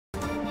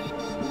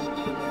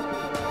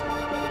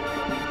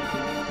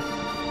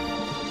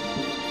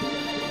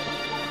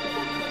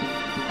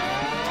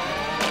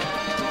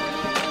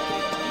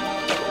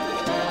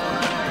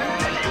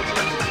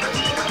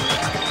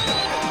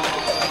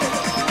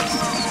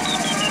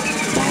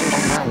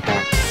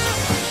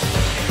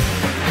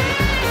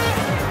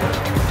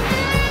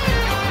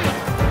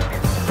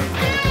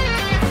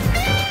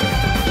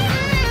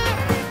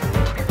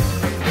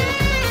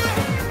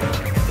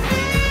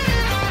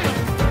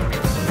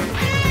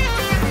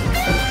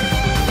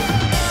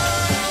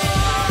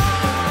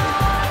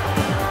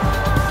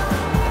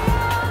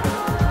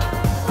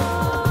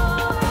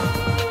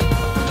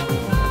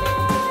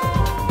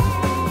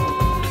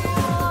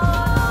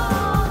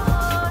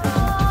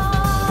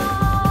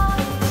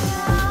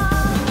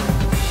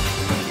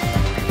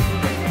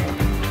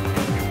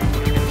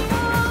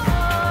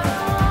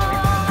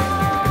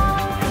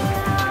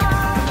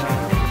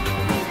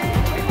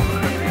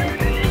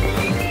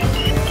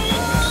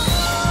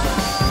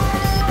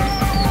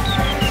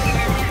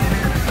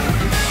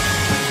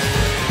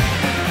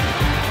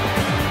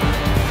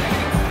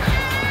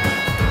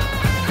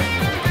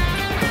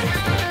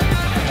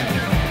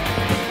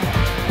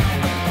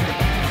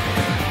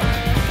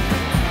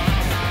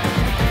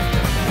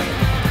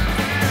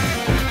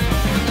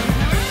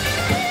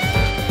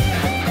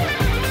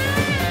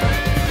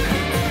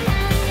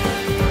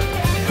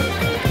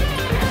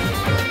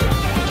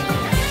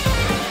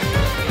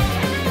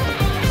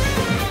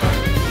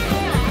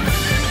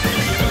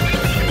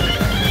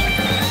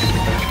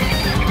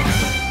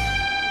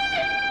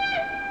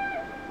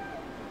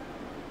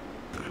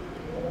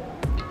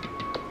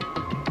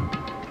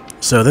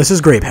So this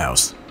is Grape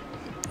House.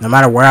 No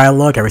matter where I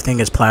look, everything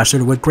is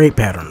plastered with grape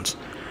patterns.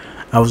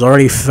 I was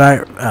already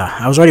fed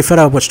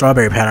up with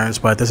strawberry patterns,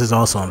 but this is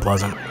also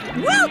unpleasant.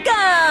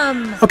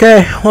 Welcome!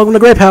 Okay, welcome to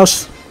Grape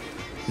House.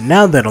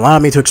 Now then, allow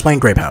me to explain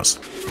Grape House.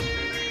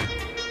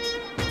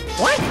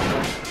 What?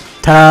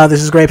 Ta-da,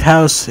 this is Grape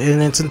House in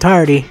its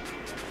entirety.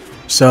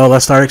 So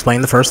let's start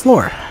explaining the first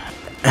floor.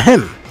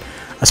 Ahem.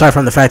 Aside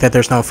from the fact that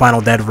there's no final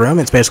dead room,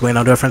 it's basically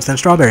no different than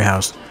Strawberry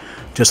House.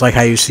 Just like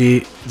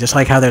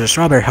how there's a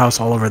Strawberry House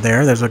all over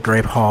there, there's a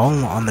Grape Hall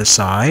on this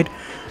side.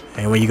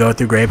 And when you go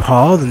through Grape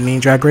Hall, that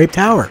means you're at Grape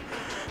Tower.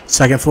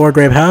 Second floor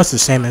Grape House, the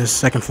same as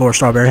second floor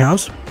Strawberry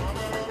House.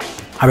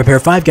 I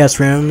prepared 5 guest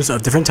rooms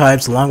of different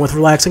types along with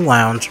relaxing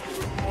lounge.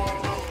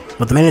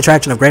 But the main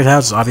attraction of Grape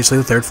House is obviously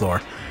the third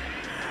floor.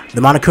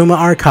 The Monokuma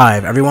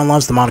Archive. Everyone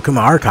loves the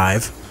Monokuma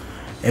Archive.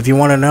 If you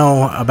want to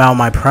know about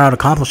my proud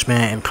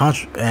accomplishment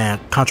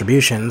and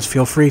contributions,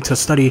 feel free to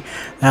study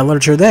that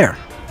literature there.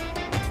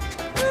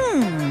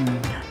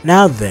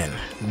 Now then,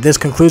 this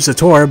concludes the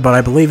tour, but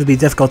I believe it'd be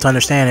difficult to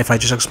understand if I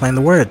just explain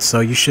the words,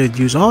 so you should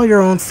use all your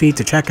own feet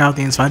to check out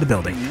the inside of the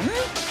building.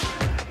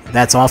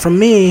 That's all from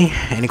me.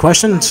 Any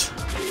questions?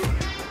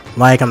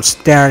 Like, I'm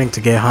starting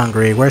to get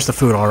hungry. Where's the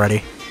food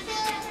already?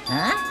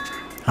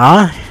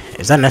 Huh?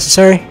 Is that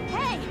necessary?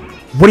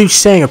 What are you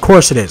saying? Of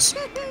course it is.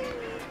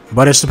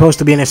 But it's supposed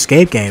to be an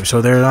escape game,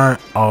 so there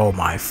aren't... Oh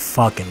my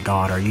fucking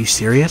god, are you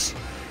serious?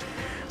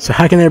 So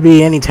how can there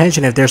be any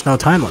tension if there's no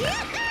time limit?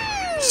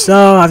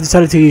 So, I've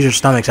decided to use your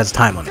stomachs as a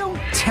time limit. Don't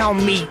tell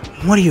me.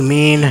 What do you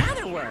mean?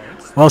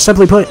 Well,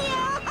 simply put,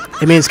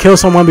 it means kill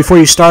someone before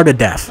you starve to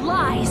death.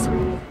 Lies.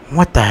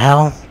 What the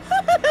hell?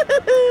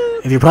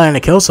 If you're planning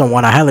to kill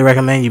someone, I highly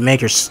recommend you make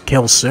your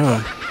kill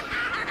soon.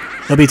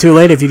 It'll be too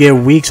late if you get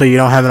weak so you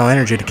don't have no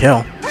energy to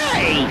kill.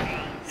 Hey!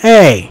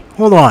 Hey,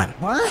 hold on.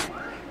 What?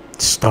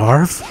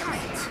 Starve?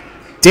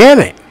 Damn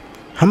it!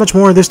 How much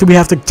more of this do we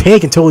have to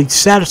take until he's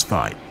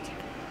satisfied?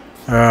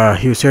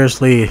 He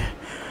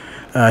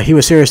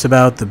was serious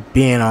about the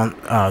being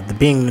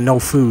no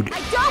food. I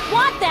don't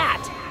want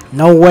that!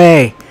 No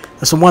way!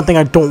 That's the one thing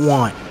I don't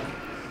want.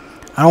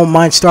 I don't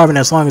mind starving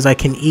as long as I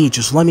can eat.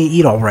 Just let me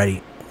eat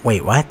already.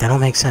 Wait, what? That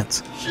don't make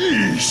sense.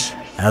 Jeez.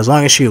 As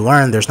long as she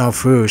learned there's no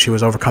food, she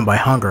was overcome by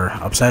hunger.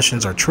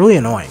 Obsessions are truly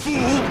annoying.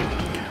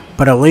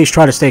 But at least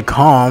try to stay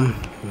calm.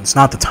 It's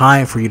not the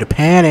time for you to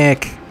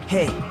panic.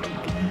 Hey.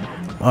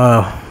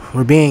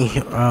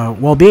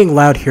 Being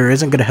loud here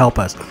isn't going to help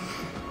us.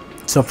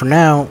 So for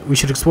now, we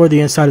should explore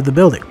the inside of the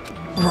building.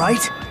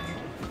 Right?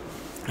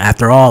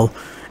 After all,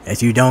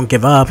 if you don't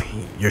give up,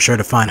 you're sure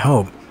to find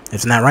hope.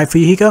 Isn't that right for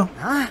you, Hiko?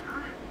 Huh?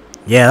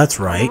 Yeah, that's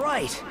right.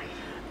 Right.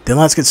 Then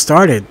let's get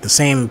started. The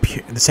same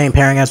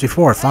pairing as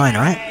before. Fine,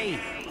 right?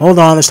 Hold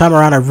on, this time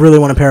around I really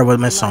want to pair with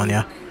Miss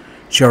Sonia.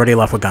 She already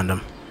left with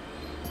Gundam.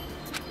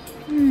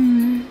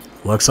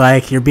 Looks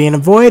like you're being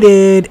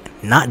avoided,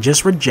 not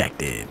just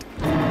rejected.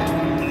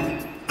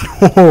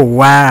 Oh,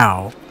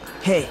 wow.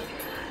 Hey.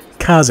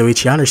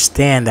 Kazuichi, I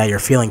understand that you're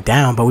feeling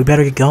down, but we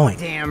better get going.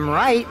 Damn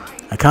right.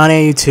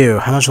 Akane, you too.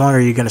 How much longer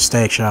are you going to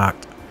stay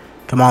shocked?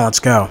 Come on,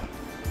 let's go.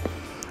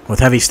 With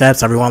heavy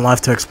steps, everyone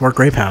left to explore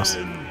Grape House.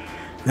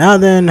 Now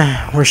then,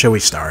 where should we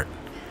start?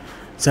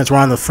 Since we're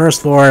on the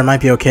first floor, it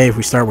might be okay if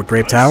we start with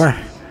Grape Tower?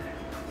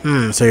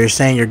 So you're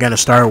saying you're going to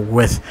start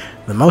with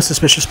the most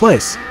suspicious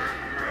place?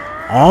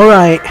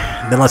 Alright,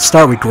 then let's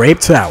start with Grape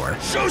Tower.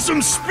 Show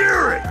some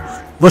spirit.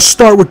 Let's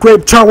start with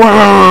Grape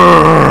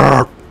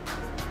Tower!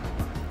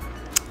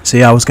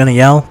 See, I was gonna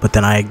yell, but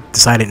then I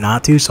decided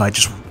not to, so I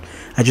just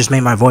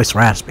made my voice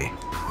raspy.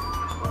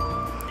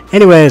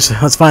 Anyways,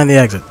 let's find the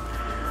exit.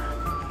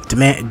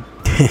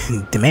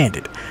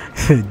 Demanded.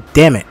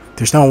 Damn it,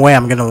 there's no way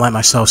I'm gonna let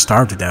myself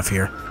starve to death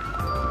here.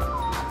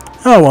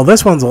 Oh, well,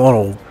 this one's a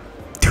little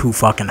too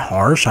fucking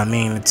harsh. I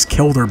mean, it's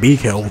killed or be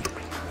killed.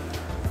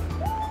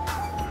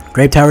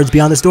 Grape Tower is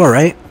beyond this door,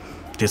 right?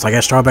 Just like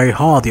at Strawberry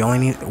Hall, we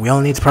only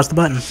need to press the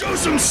button. Show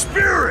some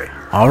spirit.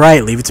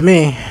 Alright, leave it to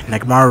me.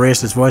 Nekomaru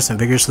raised his voice and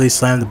vigorously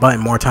slammed the button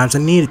more times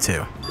than needed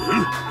to.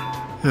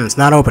 It's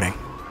not opening.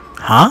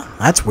 Huh?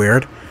 That's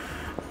weird.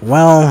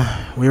 Well,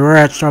 we were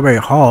at Strawberry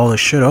Hall. It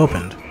should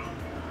opened.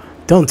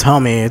 Don't tell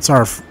me it's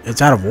out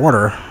of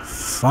order.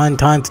 Find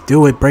time to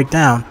do it. Break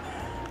down.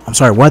 I'm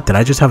sorry. What? Did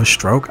I just have a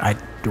stroke?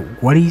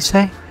 What did you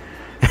say?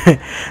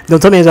 Don't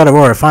tell me it's out of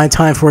order. Find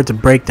time for it to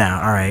break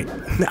down. All right.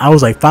 I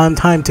was like, find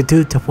time to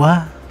do to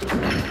what?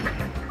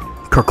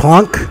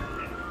 Kerclunk?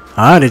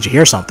 Ah, did you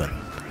hear something?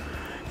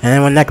 And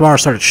then when Nekomaru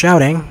started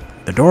shouting,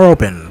 the door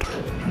opened.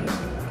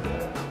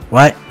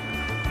 What?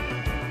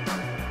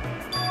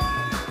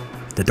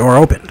 The door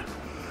opened.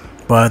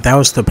 But that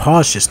was the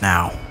pause just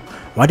now.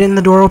 Why didn't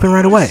the door open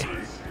right away?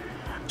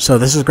 So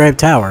this is Grape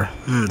Tower.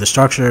 The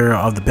structure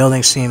of the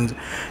building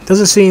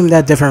doesn't seem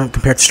that different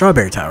compared to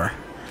Strawberry Tower.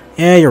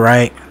 Yeah, you're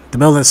right. The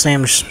building's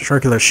same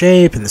circular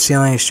shape, and the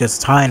ceiling is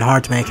just high and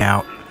hard to make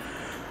out.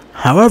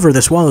 However,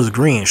 this wall is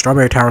green.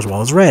 Strawberry Tower's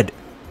wall is red.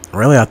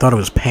 Really? I thought it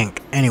was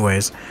pink.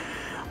 Anyways.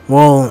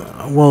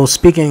 Well,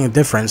 speaking of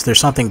difference, there's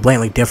something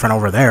blatantly different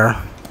over there.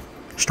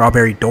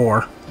 Strawberry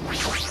door.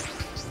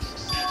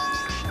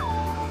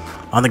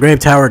 On the Grape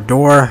Tower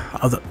door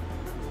of the...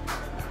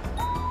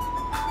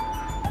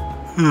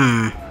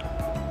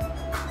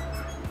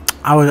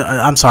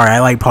 I'm sorry, I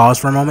like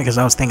paused for a moment because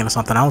I was thinking of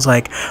something. I was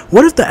like,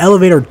 what if the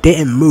elevator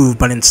didn't move,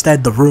 but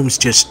instead the rooms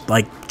just,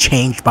 like,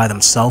 changed by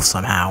themselves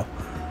somehow?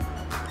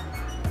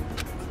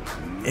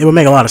 It would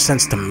make a lot of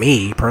sense to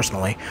me,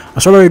 personally.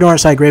 A strawberry door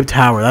inside Grape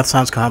Tower, that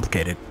sounds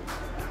complicated.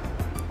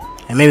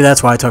 And maybe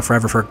that's why it took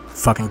forever for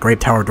fucking Grape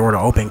Tower door to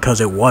open,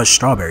 because it was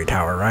Strawberry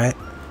Tower, right?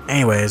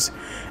 Anyways,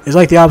 it's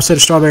like the opposite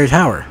of Strawberry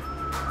Tower.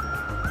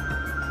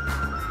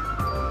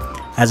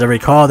 As I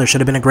recall, there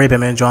should have been a grape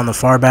image on the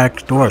far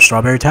back door of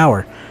Strawberry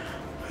Tower.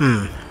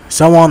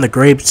 So on the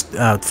grapes,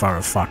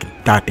 fucking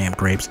goddamn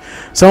grapes.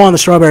 So on the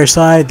strawberry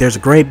side, there's a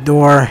grape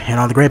door, and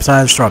on the grape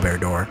side, a strawberry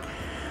door.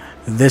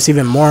 This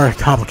even more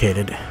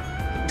complicated.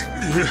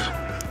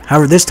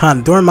 However, this time,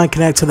 the door might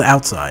connect to the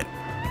outside.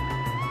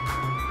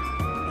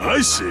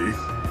 I see.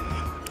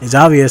 It's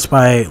obvious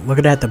by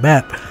looking at the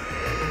map.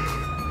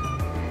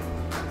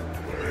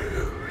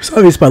 It's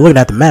obvious by looking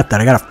at the map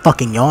that I gotta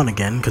fucking yawn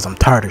again, because I'm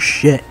tired of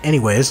shit.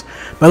 Anyways,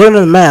 by looking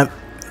at the map,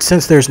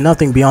 since there's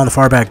nothing beyond the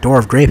far back door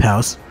of Grape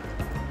House,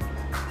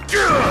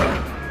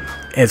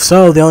 if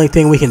so, the only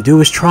thing we can do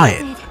is try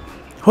it.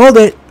 Hold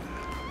it!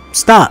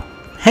 Stop!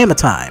 Hammer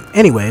time!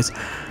 Anyways,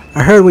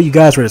 I heard what you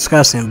guys were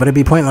discussing, but it'd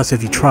be pointless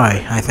if you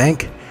try, I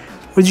think.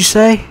 What'd you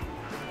say?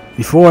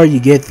 Before you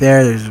get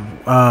there, there's...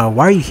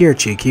 why are you here,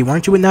 Chiki?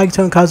 Weren't you with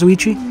Nagito and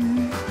Kazuichi?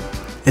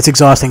 It's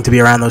exhausting to be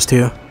around those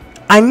two.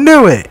 I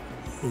knew it!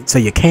 So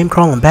you came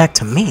crawling back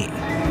to me.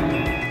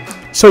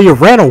 So you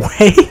ran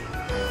away?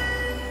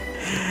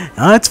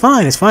 No, it's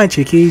fine,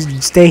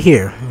 Chiki. Stay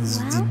here.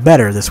 It's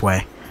better this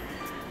way.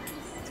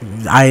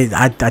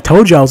 I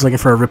told you I was looking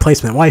for a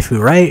replacement waifu,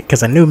 right?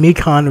 Because I knew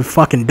Mikon would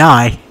fucking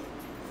die.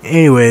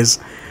 Anyways.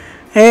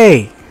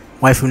 Hey,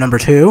 waifu number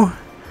 2.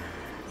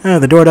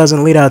 The door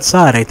doesn't lead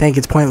outside. I think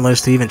it's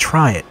pointless to even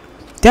try it.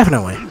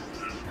 Definitely.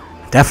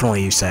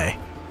 Definitely, you say.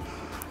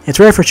 It's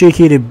rare for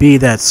Chiki to be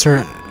that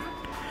certain.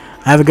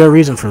 I have a good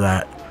reason for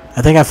that.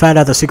 I think I found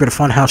out the secret of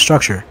Funhouse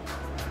structure.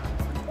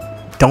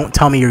 Don't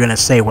tell me you're gonna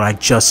say what I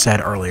just said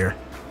earlier.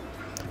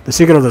 The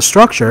secret of the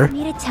structure? Want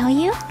me to tell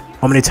you?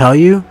 Want me to tell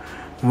you?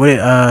 What?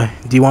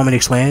 Do you want me to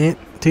explain it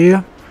to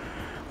you?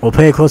 We'll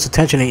pay close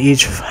attention to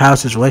each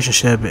house's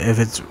relationship if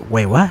it's...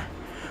 Wait, what?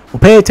 We'll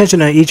pay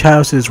attention to each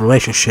house's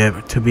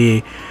relationship to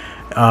be,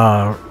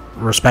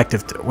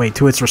 respective...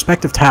 to its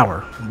respective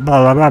tower.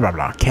 Blah, blah, blah, blah,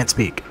 blah. Can't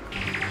speak.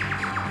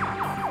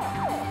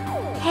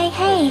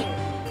 Hey.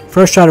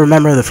 First, try to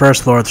remember the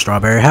first floor of the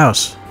Strawberry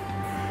House.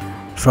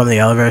 From the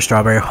elevator,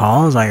 Strawberry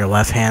Hall is on your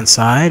left-hand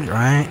side,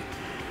 right?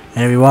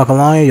 And if you walk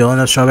along it, you'll end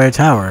up Strawberry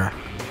Tower.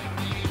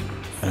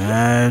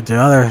 The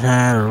other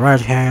hand, the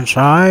right-hand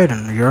side,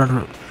 and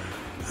you're...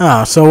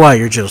 Oh, so what?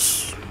 You're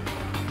just...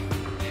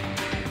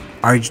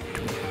 What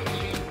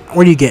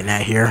are you getting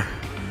at here?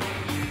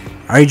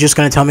 Are you just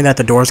gonna tell me that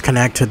the doors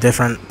connect to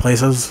different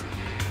places?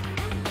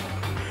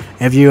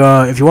 If you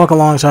walk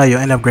alongside,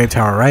 you'll end up Grape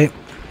Tower, right?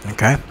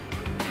 Okay.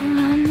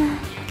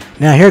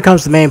 Now here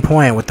comes the main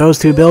point. With those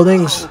two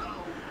buildings...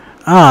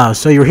 Ah,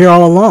 so you were here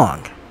all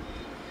along.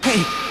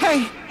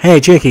 Hey,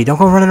 Chiki, don't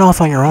go running off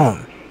on your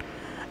own.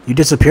 You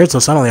disappeared so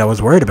suddenly I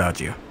was worried about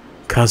you.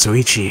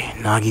 Kazuichi,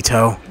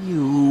 Nagito.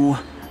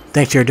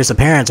 Thanks to your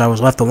disappearance, I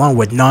was left alone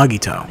with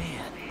Nagito.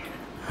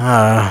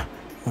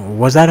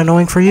 Was that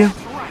annoying for you?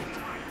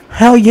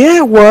 Hell yeah,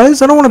 it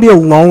was. I don't want to be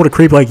alone with a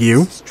creep like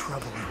you.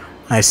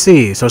 I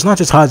see. So it's not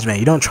just Hajime.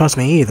 You don't trust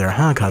me either,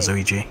 huh,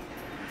 Kazuichi?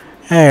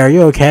 Hey, are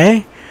you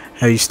okay?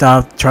 Have you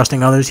stopped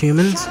trusting others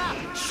humans?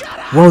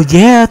 Well,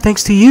 yeah,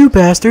 thanks to you,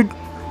 bastard.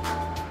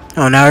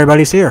 Oh, now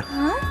everybody's here.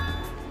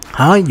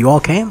 Huh? You all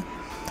came?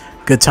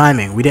 Good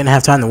timing. We didn't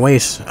have time to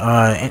waste. We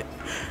didn't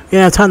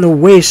have time to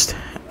waste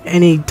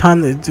any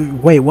time to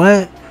wait,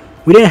 what?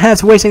 We didn't have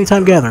to waste any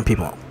time gathering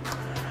people.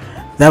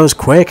 That was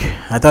quick.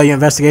 I thought your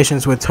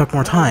investigations would take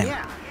more time.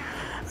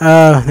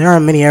 There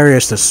aren't many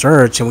areas to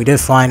search, and we did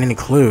find any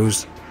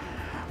clues.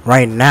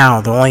 Right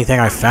now, the only thing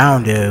I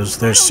found is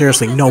there's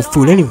seriously no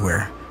food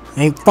anywhere.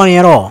 It ain't funny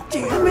at all.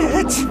 Damn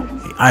it!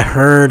 I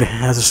heard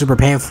that it's super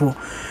painful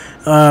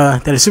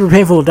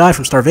to die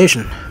from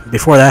starvation.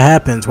 Before that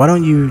happens, why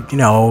don't you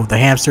know, the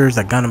hamsters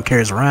that Gundam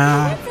carries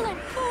around?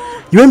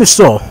 You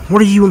imbecile!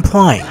 What are you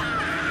implying?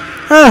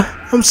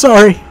 I'm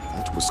sorry.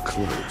 That was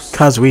close.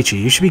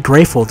 Kazuichi, you should be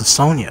grateful to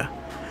Sonya.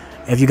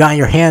 If you got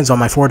your hands on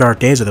my 4 dark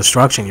days of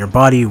destruction, your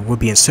body would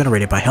be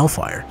incinerated by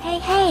hellfire.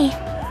 Hey.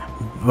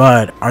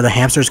 But are the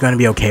hamsters going to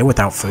be okay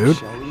without food?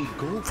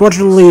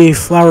 Fortunately,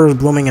 flowers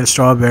blooming in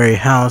Strawberry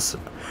House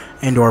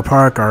Indoor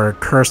Park are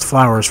cursed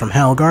flowers from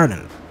Hell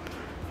Garden.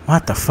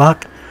 What the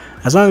fuck?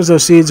 As long as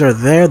those seeds are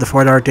there, the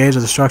 4 dark days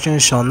of destruction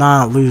shall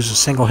not lose a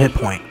single hit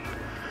point.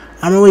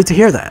 I'm relieved to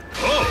hear that.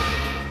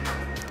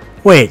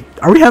 Wait,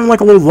 are we having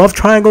like a little love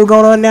triangle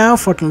going on now?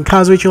 Fucking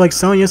Kazuichi likes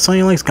Sonya,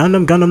 Sonya likes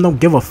Gundam, Gundam don't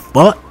give a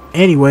fuck.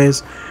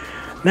 Anyways,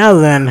 now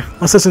then,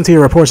 let's listen to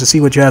your reports and see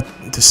what you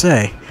have to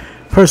say.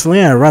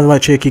 Personally, I'd rather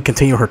let Chiki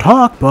continue her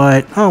talk,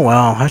 but oh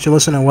well, I should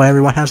listen to what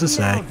everyone has to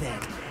say.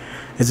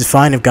 Is it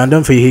fine if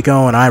Gundam,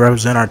 Fuyuhiko, and I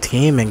represent our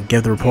team and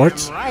give the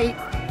reports? Right.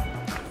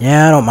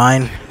 Yeah, I don't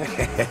mind.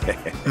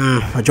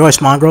 Rejoice,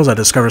 mongrels, I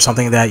discovered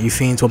something that you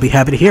fiends will be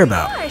happy to hear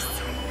about.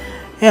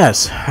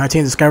 Yes, our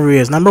team's discovery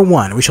is number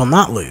 1. We shall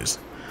not lose.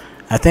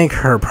 I think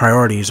her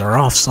priorities are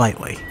off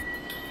slightly.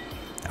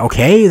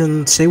 Okay,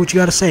 then say what you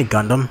gotta say,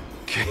 Gundam.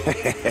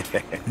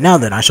 Now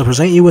then, I shall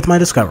present you with my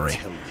discovery.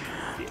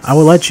 I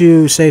will let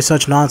you say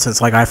such nonsense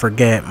like I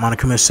forget.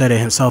 Monokuma said it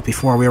himself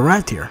before we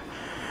arrived here.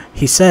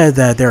 He said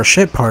that there are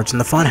ship parts in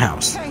the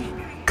funhouse.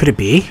 Could it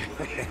be?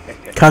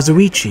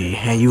 Kazuichi,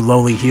 and you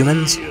lowly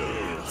humans?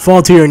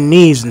 Fall to your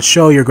knees and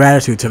show your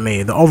gratitude to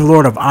me, the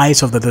overlord of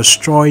ice of the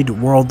destroyed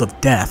world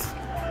of death.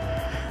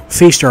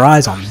 Feast your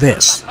eyes on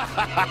this.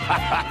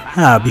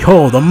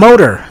 Behold, a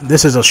motor!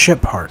 This is a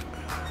ship part.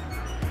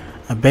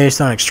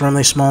 Based on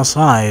extremely small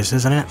size,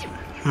 isn't it?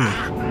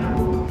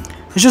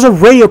 It's just a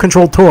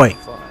radio-controlled toy.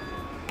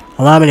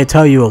 Allow me to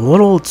tell you a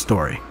little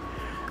story.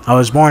 I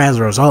was born as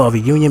a result of a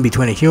union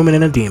between a human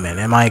and a demon,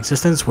 and my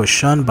existence was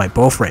shunned by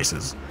both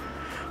races.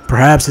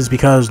 Perhaps it's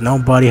because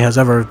nobody has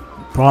ever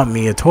brought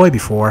me a toy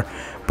before,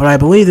 but I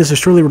believe this is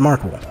truly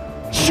remarkable.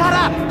 Shut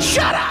up!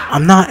 Shut up!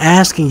 I'm not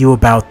asking you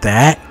about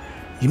that.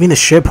 You mean the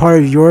ship part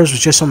of yours was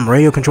just some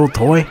radio-controlled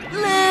toy?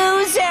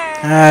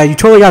 Loser! You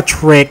totally got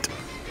tricked.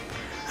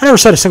 I never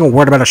said a single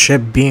word about a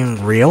ship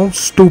being real.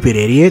 Stupid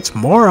idiots.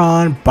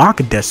 Moron.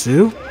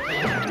 Bakadesu.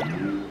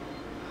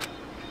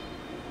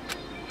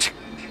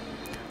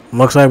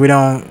 Looks like we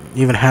don't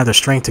even have the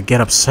strength to get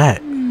upset.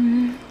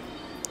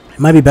 It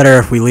might be better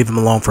if we leave him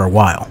alone for a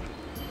while.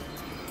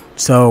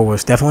 So,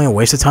 it's definitely a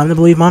waste of time to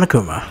believe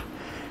Monokuma.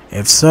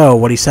 If so,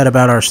 what he said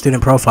about our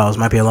student profiles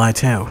might be a lie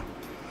too.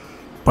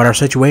 But our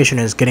situation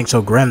is getting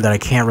so grim that I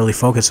can't really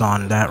focus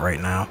on that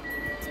right now.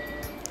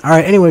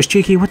 Alright, anyways,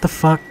 Cheeky, what the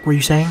fuck were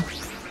you saying?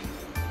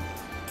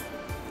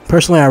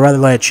 Personally, I'd rather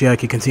let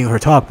Chiaki continue her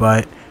talk,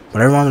 but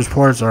everyone's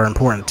reports are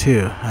important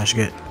too. I should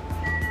get...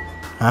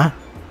 Huh?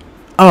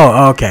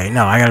 Oh, okay.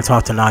 No, I gotta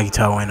talk to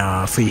Nagito and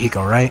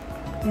Fuyuhiko, right?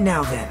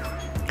 Now then.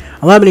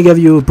 Allow me to give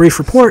you a brief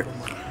report.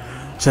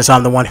 Since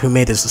I'm the one who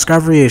made this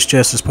discovery, it's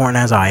just as important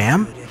as I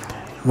am.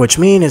 Which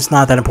means it's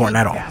not that important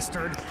at all.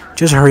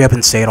 Just hurry up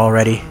and say it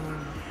already.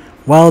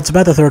 Well, it's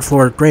about the 3rd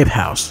floor grape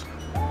house.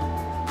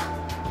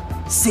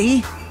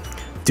 See?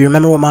 Do you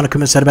remember what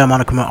Monokuma said about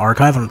Monokuma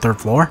Archive on the 3rd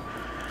floor?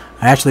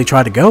 I actually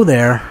tried to go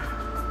there.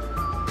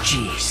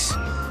 Jeez.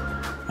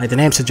 Like the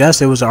name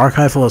suggests, it was an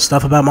archive full of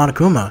stuff about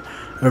Monokuma.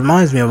 It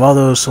reminds me of all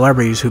those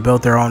celebrities who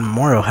built their own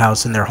memorial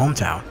house in their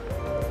hometown.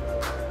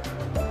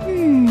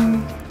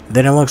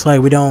 Then it looks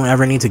like we don't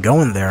ever need to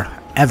go in there.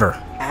 Ever.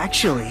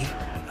 Actually...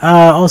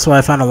 Also,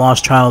 I found a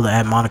lost child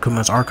at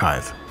Monokuma's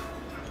archive.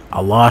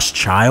 A lost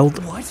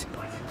child? What?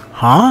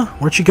 Huh?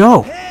 Where'd she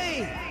go?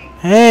 Hey!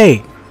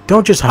 Hey!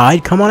 Don't just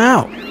hide, come on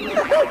out!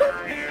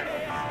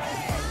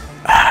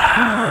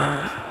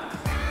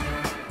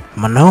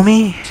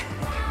 Monomi?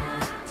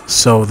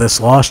 So this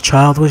lost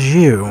child was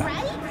you.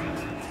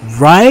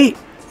 Right?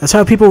 That's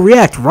how people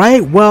react,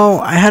 right? Well,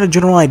 I had a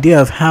general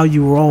idea of how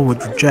you all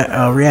would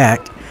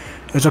react.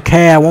 It's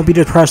okay, I won't be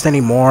depressed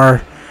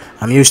anymore.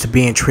 I'm used to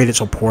being treated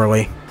so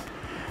poorly.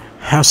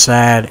 How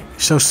sad.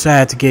 So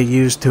sad to get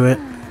used to it.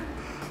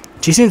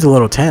 She seems a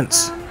little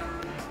tense.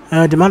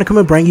 Did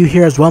Monokuma bring you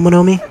here as well,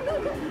 Monomi?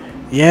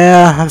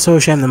 Yeah, I'm so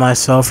ashamed of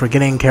myself for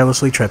getting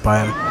carelessly tripped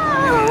by him.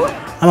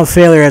 I'm a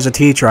failure as a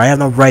teacher. I have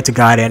no right to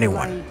guide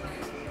anyone.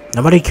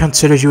 Nobody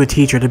considers you a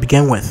teacher to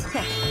begin with.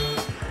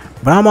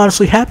 But I'm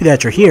honestly happy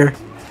that you're here.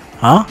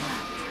 Huh?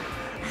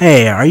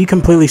 Hey, are you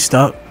completely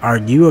stuffed? Are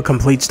you a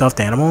complete stuffed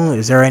animal?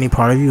 Is there any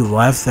part of you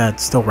left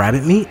that's still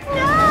rabbit meat?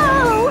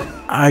 No!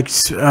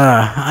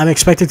 I'm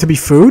expected to be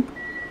food?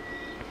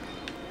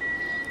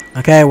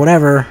 Okay,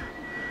 whatever.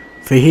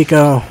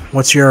 Fuyuhiko,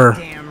 what's your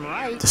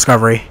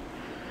discovery?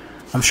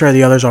 I'm sure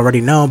the others already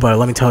know, but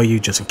let me tell you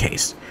just in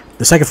case.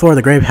 The 2nd floor of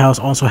the grape house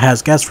also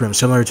has guest rooms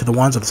similar to the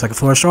ones of the 2nd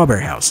floor of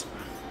Strawberry House.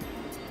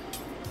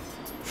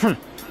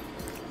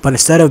 But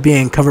instead of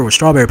being covered with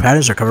strawberry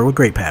patterns, they're covered with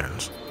grape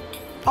patterns.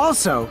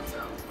 Also,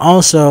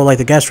 like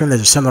the guest room,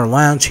 there's a similar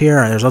lounge here,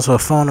 and there's also a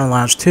phone in the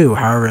lounge too.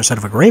 However, instead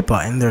of a grape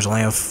button, there's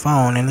only a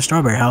phone in the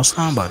Strawberry House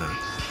sound button.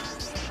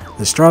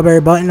 The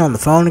strawberry button on the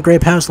phone in the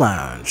Grape House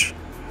lounge.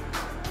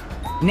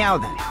 now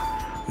then.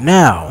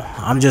 Now,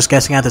 I'm just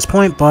guessing at this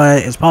point,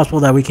 but it's possible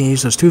that we can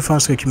use those 2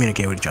 phones to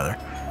communicate with each other.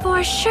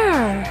 For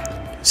sure.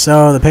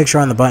 So, the picture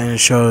on the button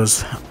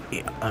shows...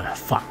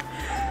 fuck.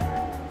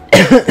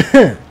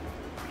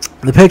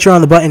 The picture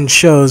on the button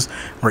shows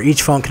where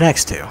each phone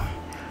connects to.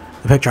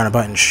 The picture on the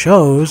button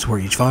shows where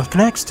each phone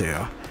connects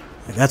to.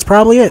 That's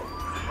probably it.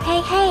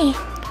 Hey, hey.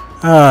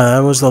 That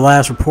was the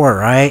last report,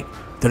 right?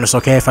 Then it's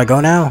okay if I go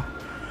now?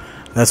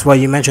 That's what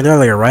you mentioned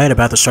earlier, right?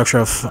 About the structure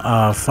of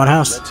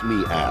Funhouse? Let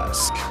me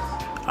ask.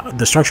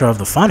 The structure of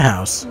the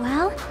Funhouse?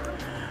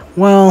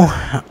 Well,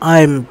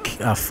 I'm...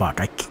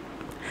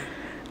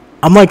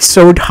 I'm like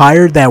so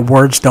tired that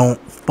words don't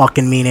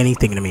fucking mean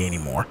anything to me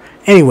anymore.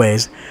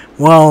 Anyways,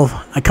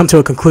 well, I come to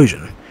a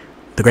conclusion.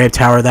 The Grape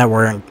Tower that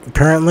we're in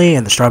currently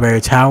and the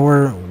Strawberry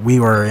Tower we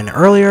were in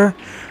earlier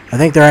I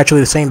think they're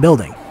actually the same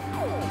building.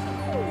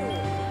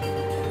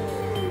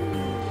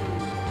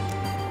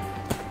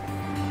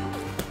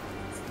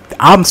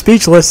 I'm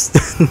speechless.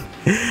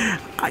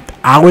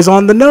 I was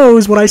on the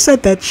nose when I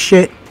said that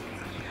shit.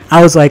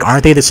 I was like,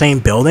 aren't they the same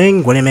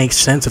building? Wouldn't it make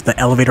sense if the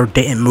elevator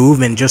didn't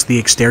move and just the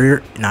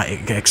exterior... Not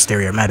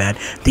exterior, my bad.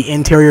 The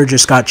interior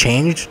just got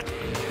changed?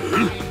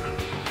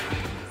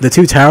 The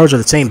two towers are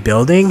the same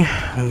building,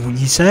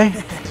 you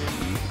say?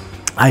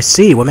 I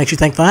see. What makes you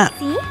think that?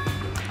 See?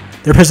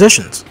 Their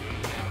positions.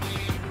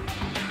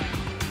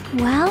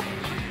 Well,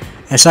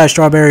 Inside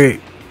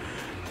Strawberry...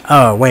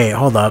 Oh, wait,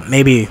 hold up.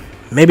 Maybe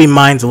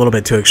mine's a little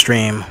bit too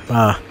extreme.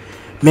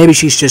 Maybe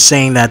she's just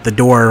saying that the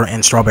door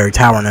in Strawberry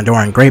Tower and the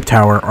door in Grape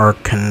Tower are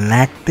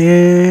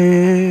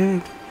connected.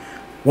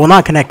 Well,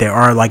 not connected,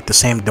 are like the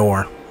same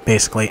door,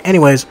 basically.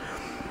 Anyways,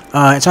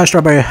 inside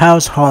Strawberry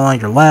House, hall on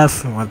your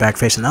left, went back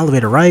facing the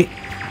elevator right.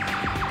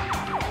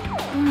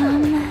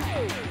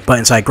 But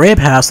inside Grape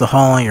House, the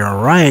hall on your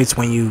right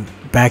when you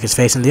back is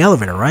facing the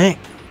elevator, right?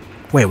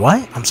 Wait,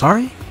 what? I'm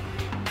sorry?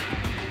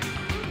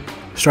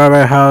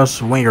 Strawberry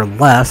House, when you're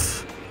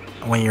left,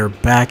 when your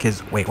back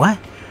is... Wait, what?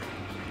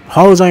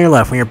 Hall is on your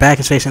left when your back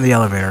is facing the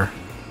elevator.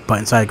 But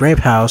inside Grape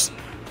House,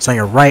 it's on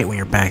your right when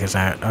your back is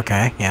at...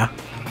 Okay, yeah.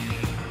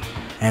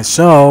 And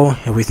so,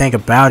 if we think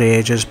about it,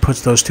 it just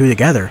puts those two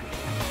together.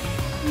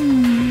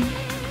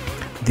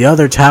 The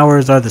other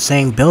towers are the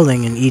same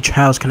building and each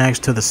house connects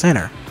to the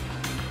center.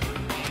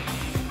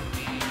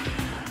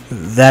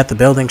 That the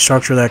building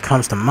structure that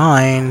comes to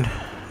mind...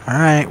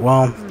 Alright,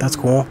 well, that's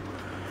cool.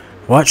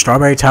 What?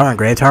 Strawberry Tower and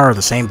Grape Tower are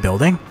the same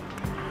building?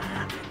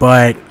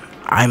 But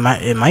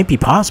it might be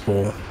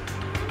possible.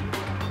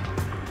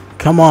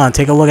 Come on,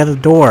 take a look at the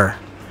door.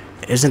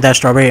 Isn't that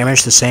strawberry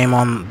image the same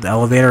on the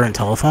elevator and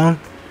telephone?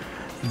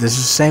 This is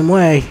the same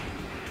way.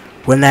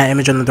 Wouldn't that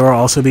image on the door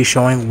also be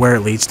showing where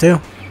it leads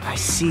to? I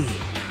see.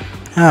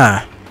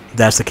 If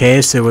that's the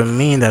case, it would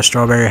mean that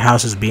Strawberry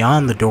House is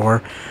beyond the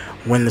door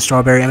when the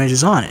strawberry image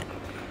is on it.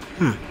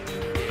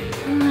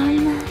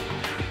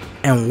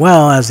 And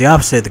well, as the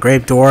opposite, the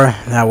grape door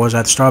that was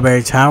at the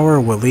Strawberry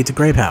Tower would lead to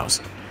Grape House.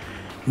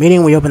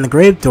 Meaning we opened the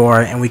grape door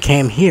and we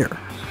came here.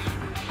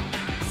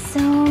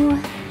 so...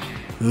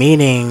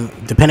 Meaning,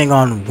 depending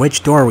on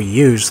which door we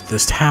use,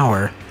 this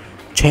tower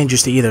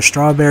changes to either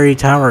Strawberry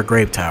Tower or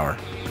Grape Tower.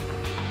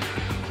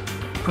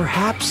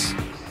 Perhaps.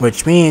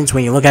 Which means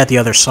when you look at the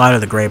other side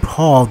of the Grape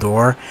Hall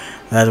door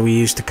that we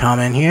used to come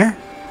in here,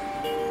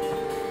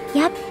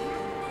 Yep.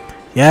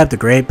 yep, the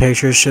grape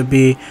picture should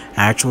be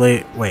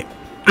actually... Wait.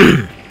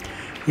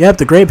 Yep,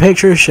 the grape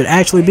picture should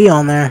actually be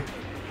on there.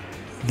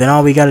 Then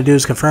all we gotta do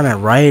is confirm it,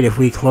 right? If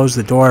we close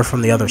the door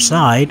from the other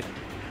side,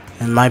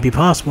 it might be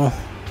possible.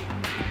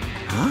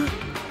 Huh?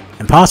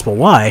 Impossible,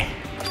 why?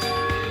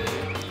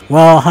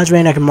 Well,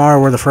 Hajime and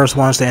Nekomaru were the first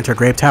ones to enter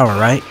Grape Tower,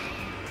 right?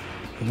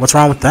 What's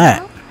wrong with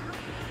that?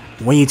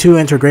 When you two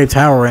enter Grape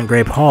Tower and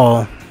Grape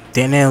Hall,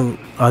 didn't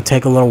it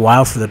take a little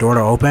while for the door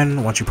to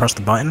open once you press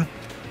the button?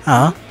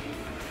 Huh?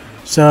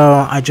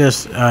 So,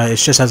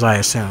 it's just as I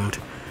assumed.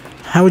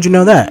 How would you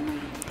know that?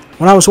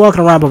 When I was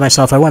walking around by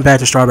myself, I went back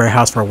to Strawberry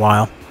House for a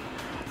while.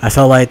 I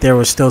felt like there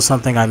was still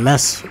something I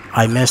missed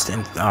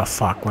and... Oh,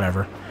 fuck,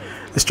 whatever.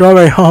 The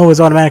Strawberry Hall was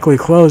automatically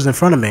closed in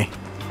front of me.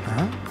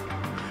 Huh?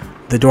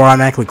 The door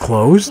automatically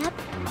closed? Yep.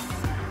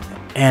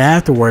 And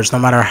afterwards, no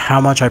matter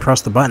how much I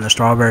pressed the button, the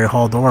Strawberry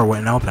Hall door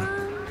wouldn't open.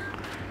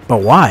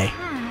 But why?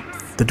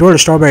 The door to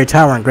Strawberry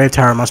Tower and Grape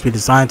Tower must be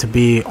designed to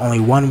be only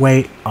one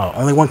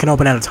can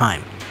open at a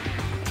time.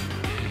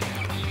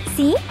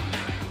 See?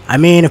 I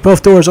mean, if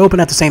both doors open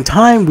at the same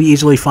time, we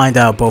easily find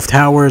out both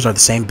towers are the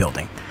same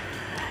building.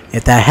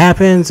 If that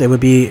happens, it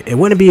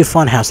wouldn't be a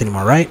fun house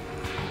anymore, right?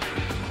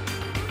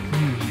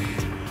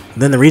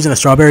 Then the reason the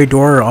Strawberry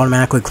door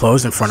automatically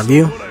closed in front of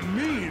you,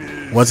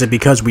 was it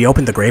because we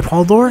opened the Grape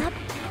Hall door?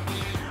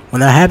 When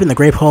that happened, the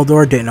Grape Hall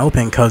door didn't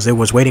open because it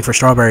was waiting for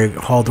Strawberry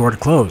Hall door to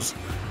close.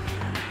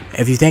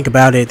 If you think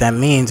about it, that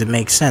means it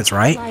makes sense,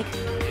 right?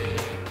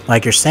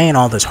 Like you're saying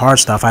all this hard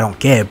stuff I don't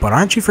get, but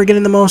aren't you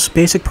forgetting the most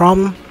basic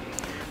problem?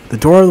 The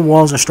door of the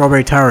walls in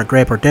Strawberry Tower and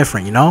Grape are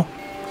different, you know?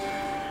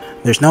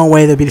 There's no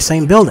way they'd be the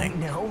same building.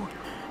 No.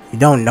 You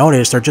don't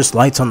notice, they're just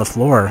lights on the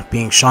floor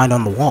being shined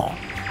on the wall.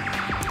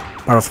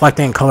 By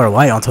reflecting color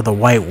light onto the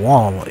white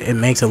wall, it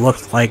makes it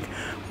look like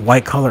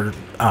white color.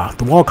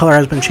 The wall color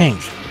has been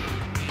changed.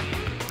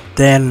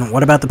 Then,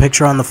 what about the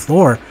picture on the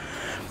floor?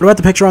 What about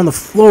the picture on the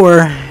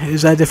floor?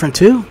 Is that different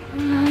too?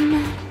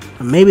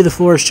 Maybe the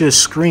floor is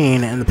just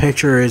screen and the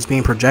picture is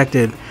being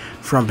projected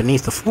from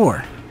beneath the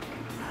floor.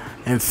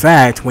 In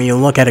fact, when you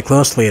look at it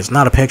closely, it's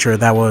not a picture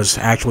that was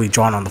actually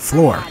drawn on the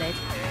floor.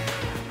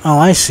 Oh,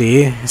 I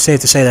see. It's safe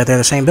to say that they're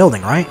the same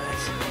building, right?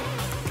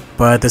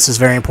 But this is a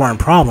very important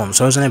problem,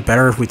 so isn't it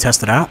better if we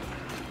test it out?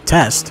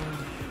 Test?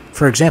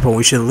 For example,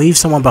 we should leave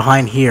someone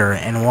behind here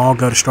and we'll all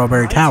go to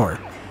Strawberry Tower.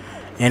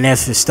 And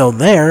if it's still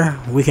there,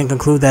 we can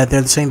conclude that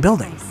they're the same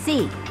building.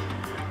 See.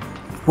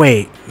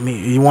 Wait,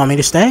 you want me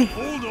to stay?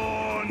 Hold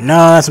on. No,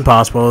 that's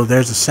impossible.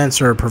 There's a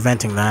sensor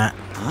preventing that.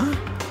 Huh?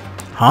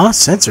 Huh?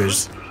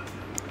 Sensors?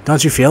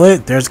 Don't you feel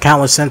it? There's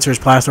countless sensors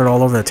plastered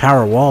all over the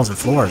tower walls and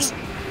floors.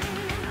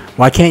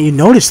 Why can't you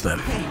notice them?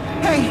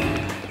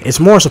 Hey! It's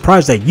more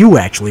surprised that you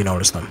actually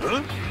notice them.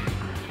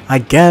 I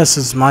guess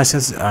it's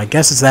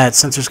that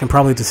sensors can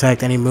probably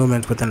detect any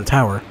movement within the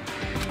tower.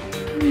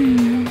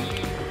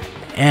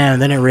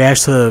 And then it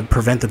reacts to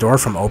prevent the door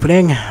from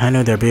opening? I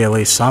knew there'd be at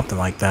least something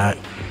like that.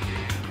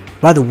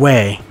 By the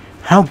way,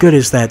 how good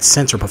is that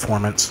sensor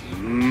performance?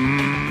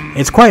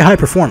 It's quite high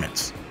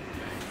performance.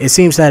 It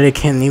seems that it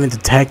can even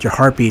detect your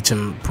heartbeats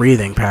and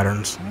breathing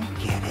patterns.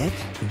 Get it?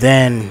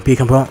 Then it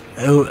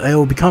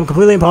will become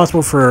completely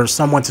impossible for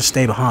someone to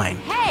stay behind.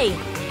 Hey!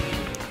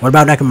 What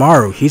about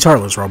Nekomaru? He's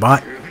heartless,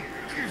 robot.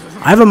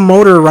 I have a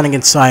motor running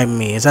inside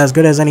me. It's as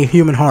good as any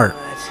human heart.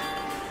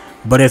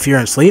 But if you're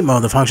in sleep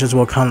mode, the functions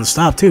will come to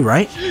stop too,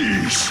 right?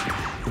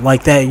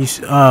 Like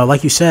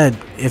you said,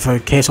 if a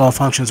case all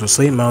functions with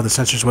sleep mode, the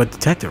sensors would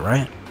detect it,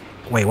 right?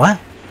 Wait, what?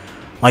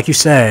 Like you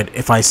said,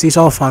 if I cease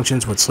all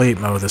functions with sleep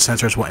mode, the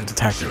sensors wouldn't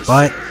detect it.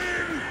 But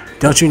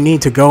don't you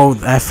need to go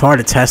that far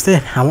to test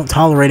it? I won't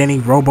tolerate any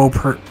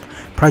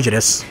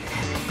prejudice.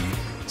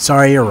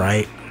 Sorry, you're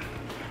right.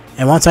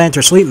 And once I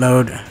enter sleep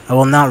mode, I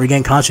will not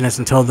regain consciousness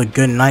until the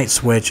good night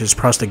switch is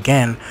pressed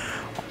again,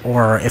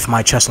 or if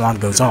my chest alarm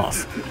goes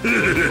off.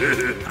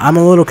 I'm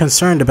a little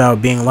concerned about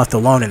being left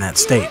alone in that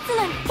state.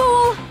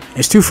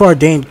 It's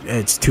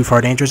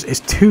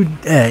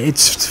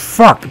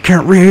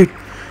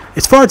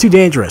far too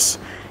dangerous.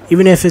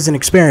 Even if it's an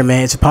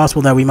experiment, it's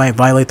possible that we might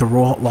violate the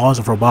laws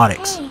of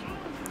robotics.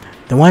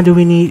 Then why do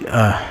we need,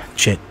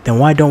 then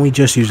why don't we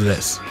just use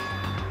this?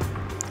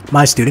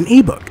 My student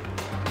ebook.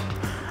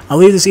 I'll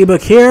leave this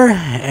ebook here,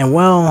 and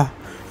we'll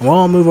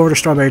move over to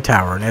Strawberry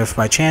Tower. And if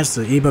by chance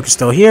the ebook is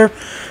still here,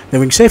 then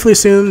we can safely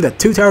assume that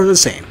two towers are the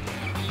same.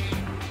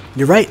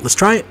 You're right, let's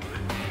try it.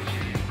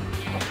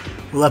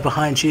 We left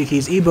behind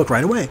Chiki's ebook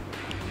right away.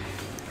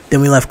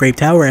 Then we left Grape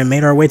Tower and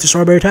made our way to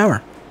Strawberry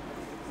Tower.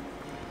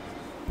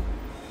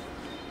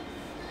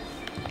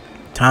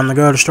 Time to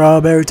go to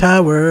Strawberry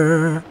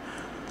Tower.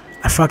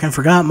 I fucking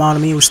forgot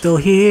Monokuma was still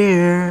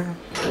here.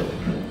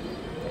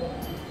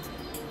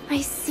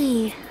 I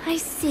see.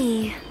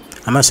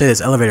 I must say this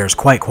elevator is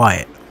quite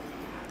quiet.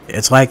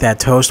 It's like that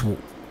toast.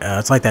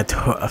 It's like that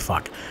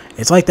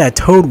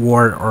Toad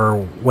Wart,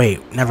 or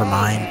wait, never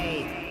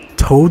mind.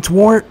 Toad's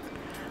Wart?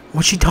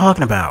 What's she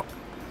talking about?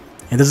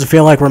 It doesn't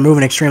feel like we're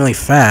moving extremely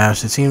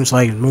fast. It seems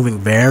like it's moving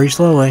very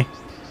slowly.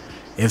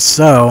 If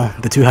so,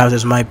 the two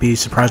houses might be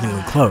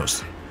surprisingly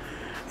close.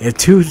 If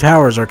two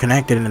towers are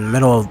connected in the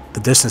middle of the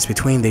distance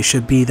between, they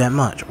should be that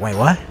much. Wait,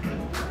 what?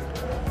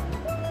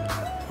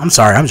 I'm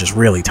sorry, I'm just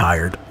really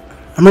tired.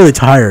 I'm really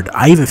tired.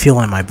 I even feel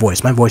it in my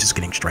voice. My voice is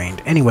getting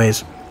strained.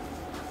 Anyways.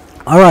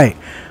 Alright.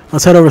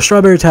 Let's head over to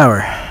Strawberry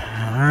Tower.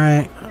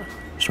 Alright.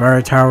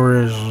 Strawberry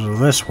Tower is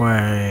this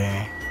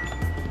way.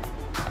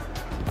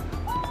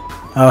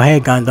 Oh, hey,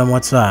 Gundam.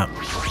 What's up?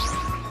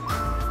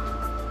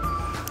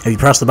 If you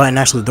press the button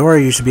next to the door,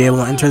 you should be able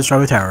to enter the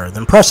Strawberry Tower.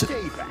 Then press it.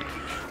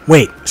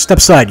 Wait. Step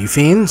aside, you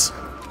fiends.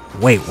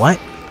 Wait, what?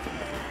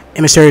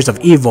 Emissaries of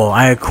evil,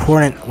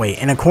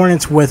 in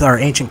accordance with our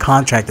ancient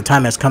contract, the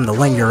time has come to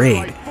lend your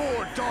aid.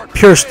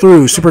 Pierce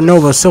through,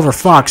 Supernova, Silver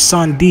Fox,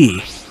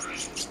 Sandi.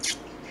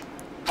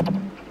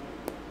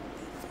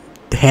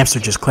 The hamster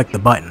just clicked the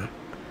button.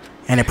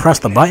 And it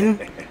pressed the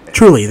button?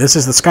 Truly, this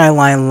is the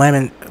Skyline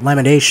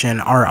Lamentation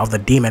art of the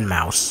Demon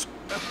Mouse.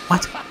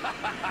 What?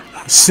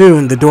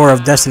 Soon, the door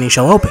of destiny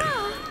shall open.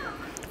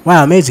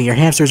 Wow, amazing, your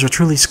hamsters are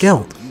truly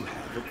skilled.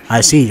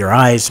 I see, your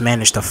eyes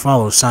managed to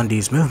follow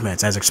Sandi's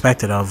movements. As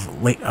expected of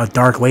a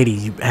dark lady,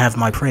 you have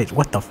my praise.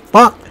 What the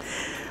fuck?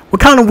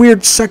 What kind of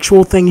weird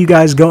sexual thing you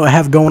guys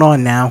have going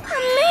on now?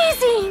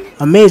 Amazing!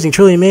 Amazing,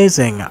 truly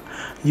amazing.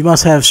 You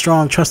must have a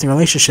strong, trusting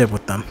relationship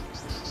with them.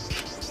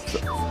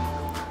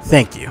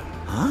 Thank you.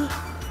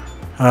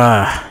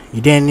 Huh?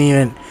 You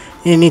didn't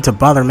need to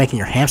bother making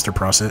your hamster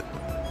press it.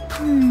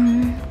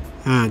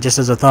 Just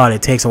as I thought,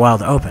 it takes a while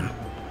to open.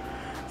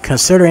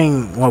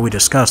 Considering what we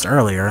discussed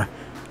earlier,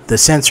 the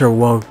sensor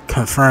will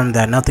confirm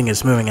that nothing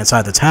is moving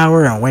inside the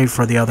tower and wait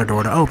for the other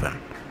door to open.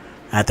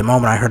 At the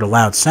moment, I heard a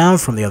loud sound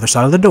from the other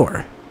side of the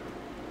door.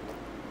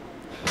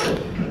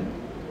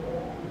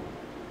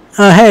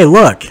 Hey,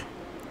 look!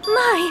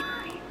 My!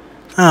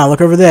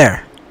 Look over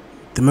there.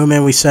 The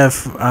moment we set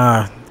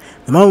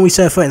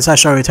foot inside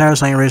Strawberry Tower,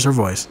 Sunny raised her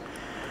voice.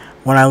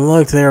 When I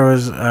looked, there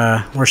was,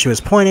 where she was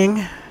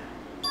pointing,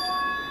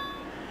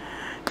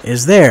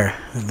 is there.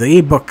 The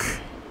e-book.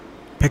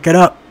 Pick it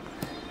up.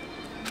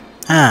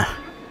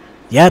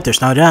 Yep,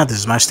 there's no doubt this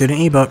is my student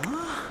ebook.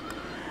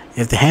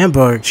 If the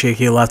handbook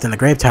Chiki left in the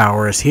Grape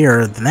Tower is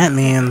here, then that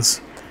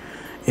means...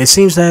 It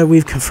seems that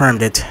we've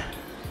confirmed it.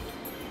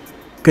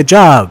 Good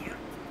job!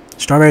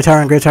 Strawberry Tower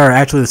and Grape Tower are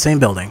actually the same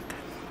building.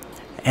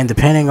 And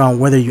depending on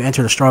whether you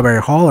enter the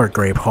Strawberry Hall or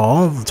Grape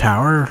Hall, the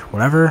tower,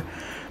 whatever,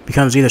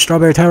 becomes either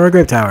Strawberry Tower or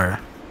Grape Tower.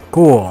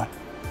 Cool.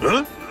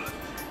 Huh?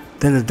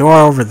 Then the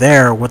door over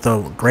there with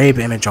the grape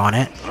image on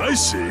it. I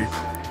see.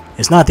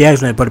 It's not the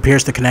exit, but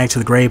appears to connect to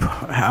the Grape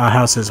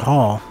House's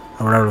hall,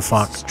 or whatever the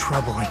fuck. It's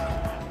troubling.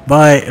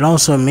 but it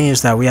also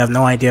means that we have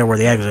no idea where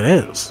the exit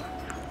is.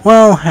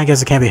 Well, I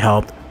guess it can't be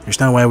helped.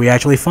 There's no way we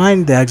actually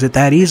find the exit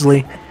that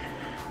easily.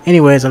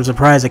 Anyways, I'm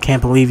surprised. I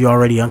can't believe you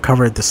already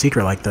uncovered the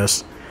secret like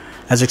this.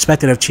 As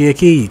expected of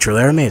Chiaki, you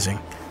truly are amazing.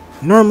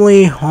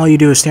 Normally, all you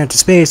do is stare into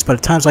space, but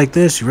at times like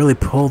this, you really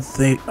pull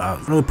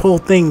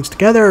things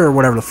together or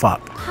whatever the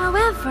fuck.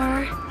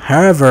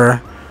 However,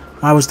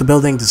 why was the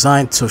building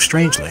designed so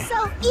strangely?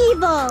 So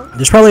evil.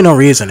 There's probably no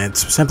reason.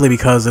 It's simply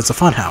because it's a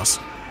fun house.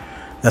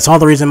 That's all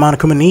the reason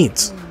Monokuma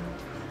needs.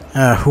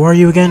 Who are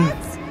you again?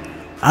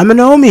 I'm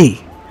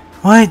Minomi.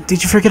 What?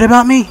 Did you forget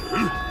about me?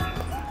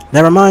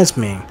 That reminds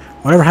me.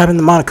 Whatever happened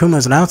to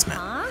Monokuma's announcement?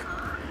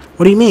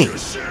 What do you mean?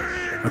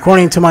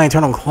 According to my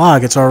internal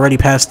clock, it's already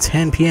past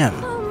 10 p.m.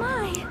 Oh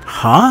my.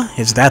 Huh?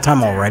 It's that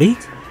time already?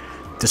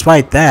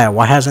 Despite that,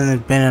 why hasn't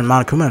it been a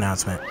Monokuma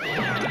announcement?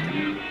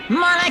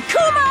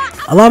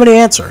 Monokuma! Allow me to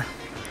answer.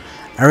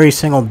 Every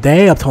single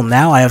day up till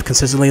now, I have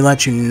consistently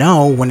let you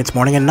know when it's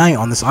morning and night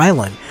on this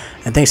island.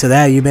 And thanks to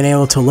that, you've been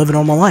able to live a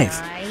normal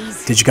life.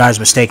 Did you guys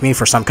mistake me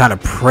for some kind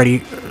of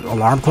pretty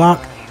alarm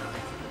clock?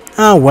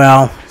 Oh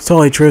well, it's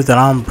totally true that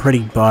I'm pretty,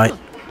 but...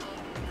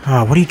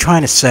 what are you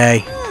trying to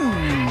say?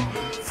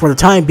 For the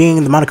time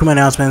being, the Monokuma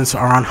announcements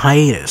are on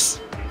hiatus.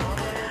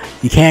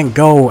 You can't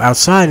go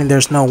outside and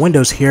there's no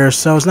windows here,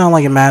 so it's not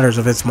like it matters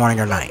if it's morning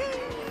or night.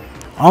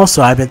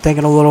 Also, I've been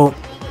thinking a little...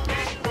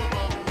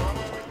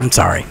 I'm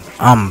sorry.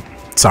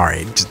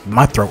 Just,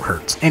 my throat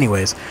hurts.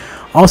 Anyways,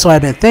 also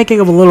I've been thinking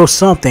of a little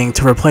something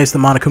to replace the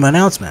Monokuma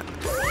announcement.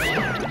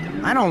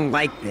 I don't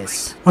like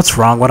this. What's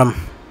wrong with him?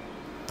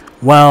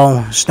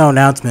 Well, there's no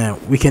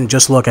announcement. We can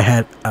just look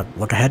ahead.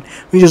 We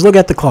can just look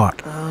at the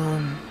clock.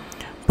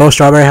 Both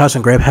Strawberry House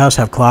and Grape House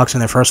have clocks in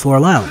their first floor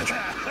lounge.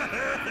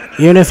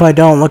 Even if I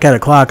don't look at a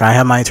clock, I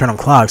have my internal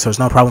clock, so it's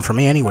no problem for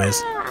me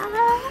anyways.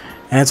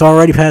 And it's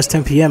already past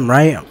 10 p.m.,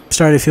 right? I'm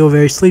starting to feel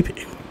very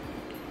sleepy.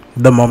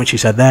 The moment she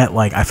said that,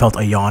 like, I felt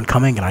a yawn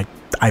coming, and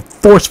I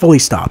forcefully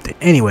stopped it.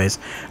 Anyways,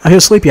 I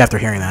feel sleepy after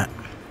hearing that.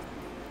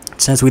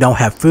 Since we don't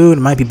have food,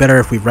 it might be better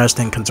if we rest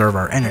and conserve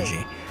our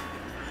energy.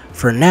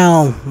 For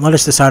now, let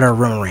us decide our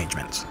room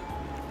arrangements.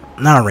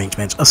 Not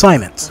arrangements,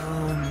 assignments.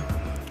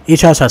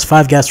 Each house has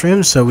 5 guest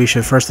rooms, so we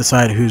should first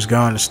decide who's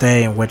going to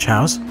stay in which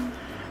house.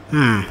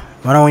 Why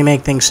don't we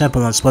make things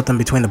simple and split them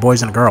between the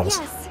boys and the girls?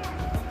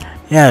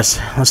 Yes,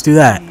 let's do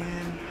that.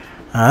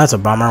 That's a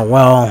bummer.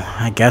 Well,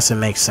 I guess it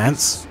makes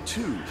sense.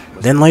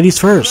 Then ladies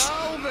first.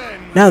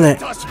 Now then...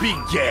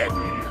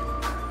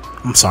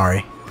 I'm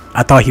sorry.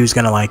 I thought he was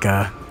gonna, like,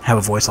 have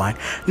a voice line.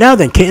 Now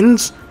then,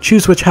 kittens,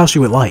 choose which house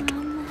you would like.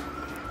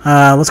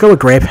 Let's go with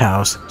Grape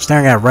House.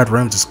 Staring at red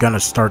rooms is gonna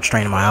start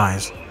straining my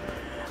eyes.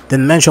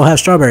 Then the men shall have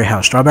Strawberry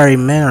House. Strawberry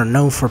men are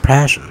known for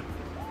passion.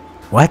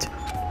 What?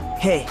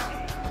 Hey.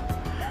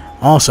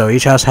 Also,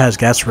 each house has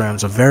guest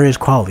rooms of various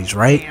qualities,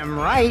 right? Damn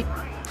right.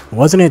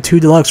 Wasn't it 2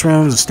 deluxe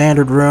rooms, a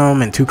standard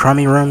room, and 2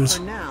 crummy rooms?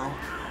 For now.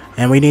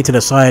 And we need to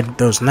decide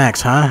those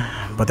next, huh?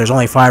 But there's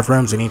only 5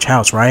 rooms in each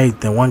house, right?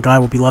 Then 1 guy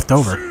will be left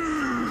over.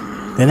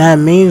 Then that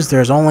means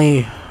there's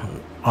only...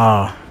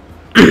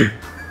 then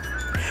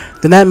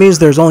that means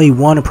there's only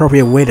one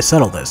appropriate way to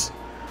settle this.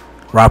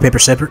 Rock, paper,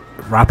 scissors?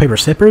 Rock, paper,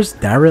 scissors?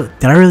 Did I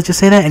really just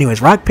say that?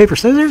 Anyways, rock, paper,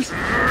 scissors?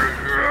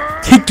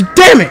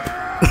 Damn it!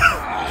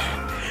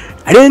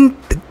 I didn't...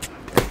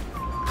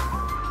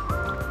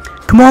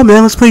 Come on,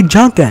 man, let's play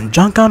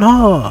Junkan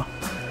Hall.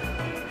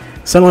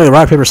 Suddenly, the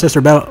rock, paper,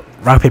 scissors battle...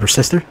 Rock,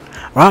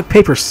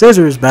 paper,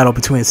 scissors battle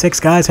between 6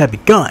 guys had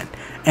begun.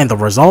 And the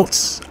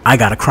results? I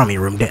got a crummy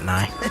room, didn't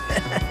I?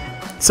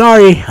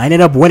 Sorry, I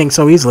ended up winning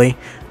so easily.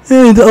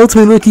 The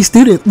ultimate lucky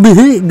student.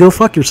 Go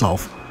fuck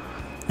yourself.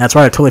 That's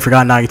right, I totally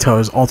forgot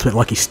Nagito's ultimate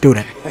lucky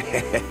student.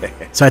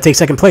 So I take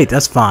second place,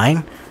 that's fine.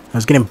 I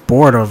was getting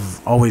bored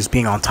of always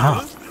being on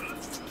top.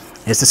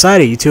 It's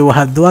decided, you 2 will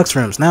have deluxe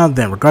rooms. Now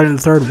then, regarding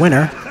the 3rd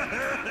winner,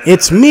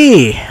 it's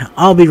me!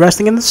 I'll be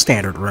resting in the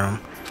standard room.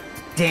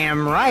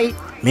 Damn right.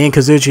 Me and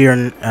Kazuchi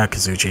are...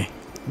 Kazuchi.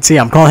 See,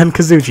 I'm calling him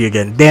Kazuchi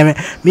again. Damn it.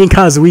 Me and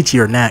Kazuichi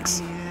are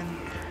next.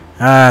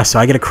 So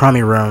I get a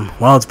crummy room.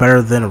 Well, it's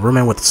better than a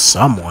room with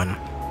someone.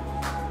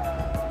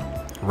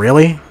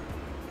 Really?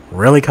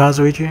 Really,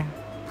 Kazuichi?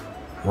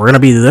 We're gonna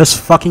be this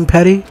fucking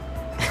petty?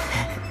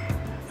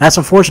 That's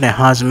unfortunate,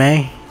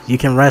 Hajime. You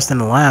can rest in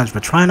the lounge,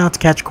 but try not to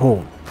catch a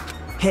cold.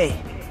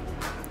 Hey.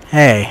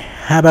 Hey,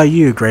 how about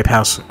you, Grape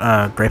House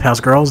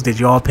girls? Did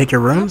you all pick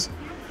your rooms?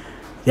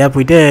 Yep,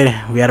 we did.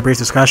 We had a brief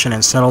discussion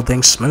and settled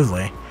things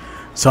smoothly.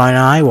 So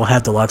I will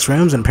have deluxe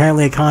rooms, and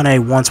apparently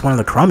Akane wants one of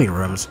the crummy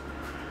rooms.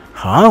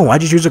 Huh?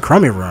 Why'd you choose a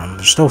crummy room?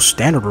 There's still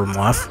standard room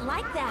left.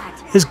 Like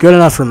that. It's good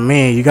enough for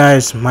me. You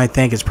guys might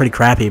think it's pretty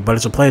crappy, but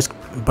it's a place,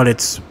 but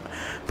it's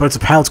a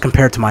palace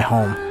compared to my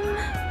home.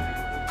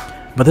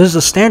 But this is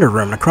a standard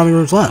room, and the crummy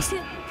room's left.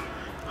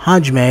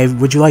 Hajime,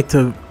 would you like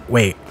to...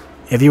 Wait.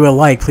 If you would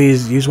like,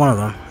 please use one of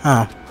them.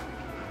 Oh.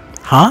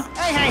 Huh?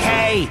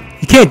 Hey!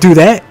 You can't do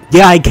that!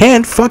 Yeah, I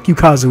can! Fuck you,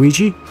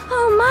 Kazuichi!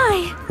 Oh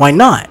my. Why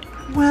not?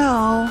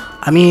 Well...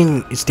 I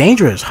mean, it's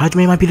dangerous.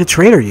 Hajime might be the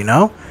traitor, you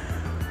know?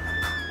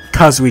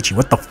 Kazuichi,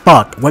 what the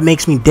fuck? What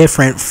makes me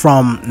different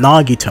from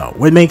Nagito?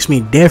 What makes me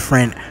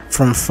different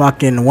from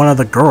fucking one of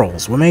the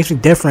girls? What makes me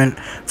different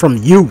from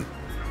you?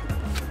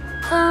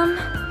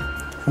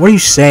 What are you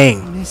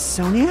saying? Miss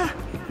Sonia?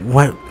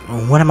 What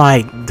am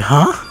I,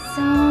 huh?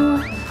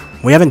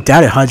 So, We haven't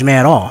doubted Hajime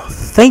at all.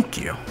 Thank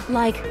you.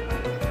 like,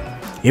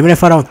 Even I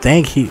don't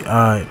think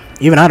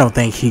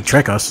he'd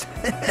trick us.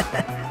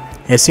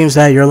 It seems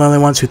that you're the only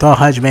ones who thought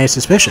Hajime is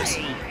suspicious.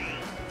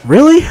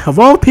 Really? Of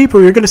all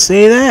people, you're gonna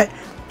say that?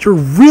 You're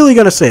really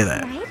gonna say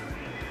that? right?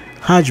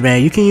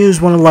 Hajime, you can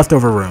use one of the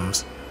leftover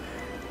rooms.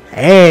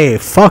 Hey,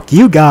 fuck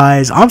you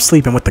guys. I'm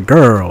sleeping with the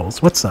girls.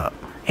 What's up?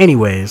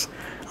 Anyways,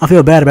 I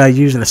feel bad about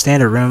using the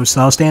standard room, so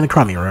I'll stay in the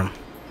crummy room.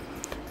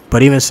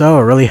 But even so,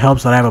 it really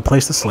helps that I have a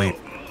place to sleep.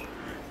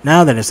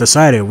 Now that it's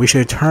decided, we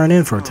should turn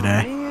in for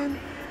today.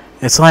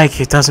 It's like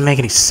it doesn't make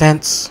any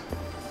sense.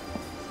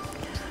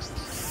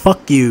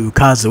 Fuck you,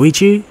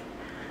 Kazuichi.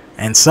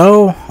 And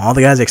so, all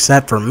the guys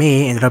except for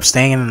me ended up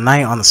staying in the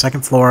night on the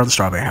second floor of the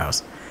Strawberry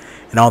House.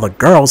 And all the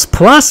girls,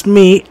 plus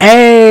me,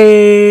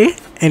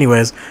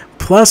 anyways,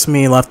 plus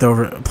my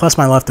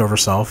leftover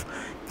self,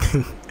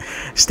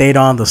 stayed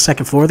on the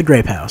second floor of the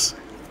Grape House.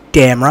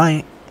 Damn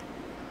right.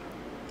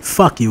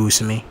 Fuck you,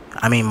 Usumi.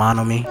 I mean,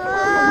 Monomi.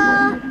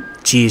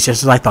 Jeez,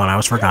 just as I thought, I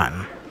was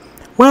forgotten.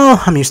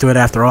 Well, I'm used to it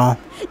after all.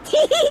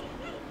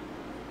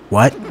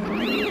 What?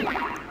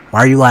 Why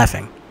are you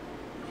laughing?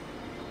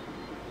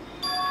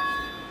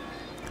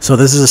 So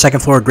this is the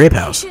second floor of Grape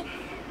House.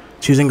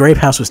 Choosing Grape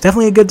House was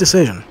definitely a good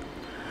decision.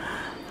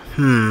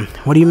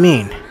 What do you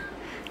mean?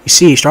 You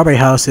see, Strawberry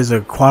House is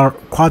a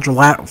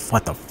quadrilateral.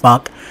 What the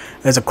fuck?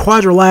 It's a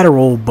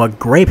quadrilateral, but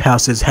Grape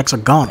House is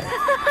hexagonal.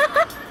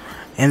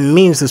 And it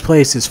means this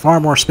place is far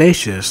more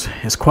spacious.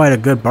 It's quite a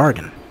good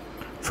bargain.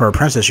 For a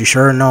princess, you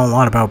sure know a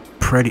lot about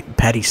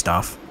petty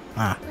stuff.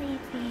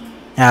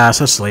 Yeah,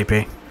 so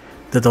sleepy.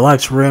 The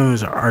deluxe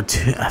rooms are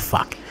too...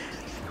 fuck.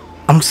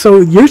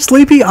 You're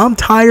sleepy? I'm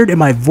tired and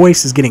my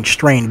voice is getting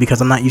strained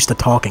because I'm not used to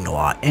talking a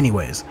lot.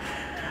 Anyways,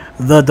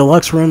 the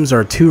deluxe rooms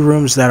are 2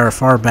 rooms that are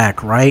far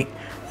back, right?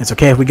 It's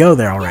okay if we go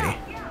there already.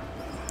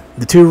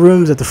 The 2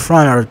 rooms at the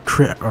front are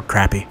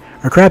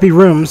crappy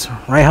rooms,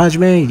 right,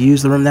 Hajime? You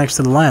use the room next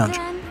to the lounge.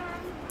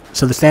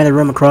 So the standard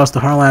room across the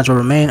Heart Lounge will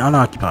remain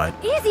unoccupied.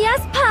 Easy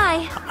as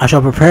pie. I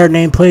shall prepare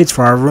nameplates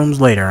for our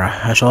rooms later.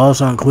 I shall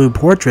also include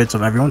portraits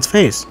of everyone's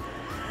face.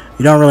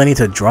 You don't really need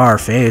to draw our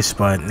face,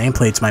 but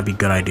nameplates might be a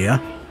good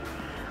idea.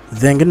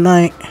 Then good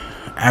night.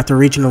 After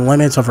reaching the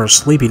limits of her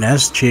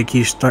sleepiness,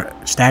 Chiaki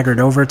staggered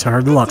over to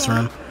her deluxe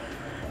room.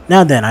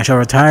 Now then, I shall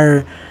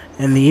retire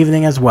in the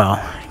evening as well.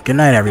 Good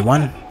night,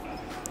 everyone.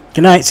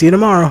 Good night, see you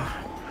tomorrow.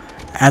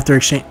 After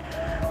exchange...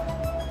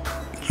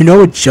 You know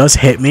what just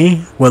hit me?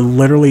 What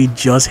literally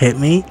just hit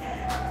me?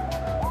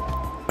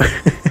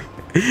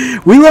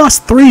 We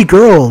lost 3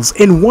 girls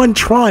in one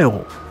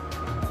trial.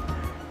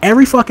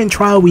 Every fucking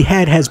trial we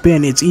had has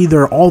been, it's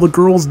either all the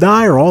girls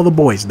die or all the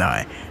boys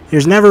die.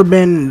 There's never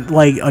been,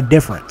 like, a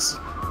difference.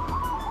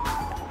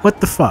 What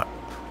the fuck?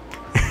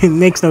 It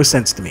makes no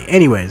sense to me.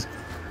 Anyways,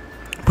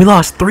 we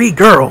lost 3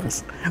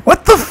 girls.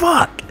 What the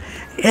fuck?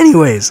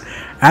 Anyways,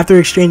 after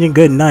exchanging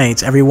good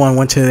nights, everyone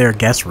went to their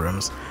guest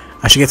rooms.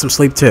 I should get some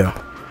sleep too.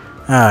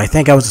 I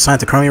think I was assigned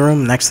to Crummy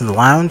Room next to the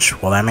lounge.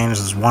 Well, that means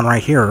there's one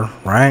right here,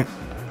 right?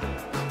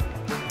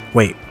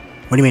 Wait,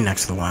 what do you mean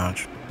next to the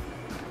lounge?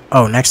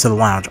 Oh, next to the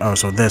lounge. Oh,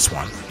 so this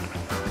one.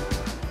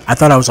 I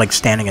thought I was, like,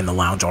 standing in the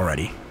lounge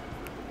already.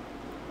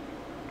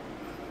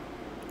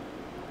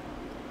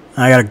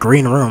 I got a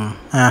green room.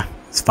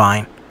 It's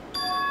fine.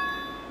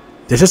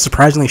 This is a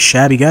surprisingly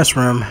shabby guest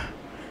room.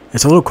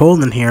 It's a little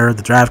cold in here.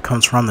 The draft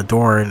comes from the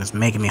door and is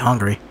making me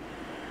hungry.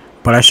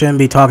 But I shouldn't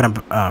be talking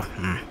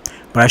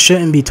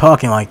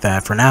like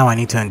that. For now, I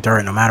need to endure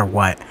it no matter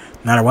what. No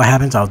matter what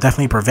happens, I'll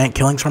definitely prevent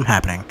killings from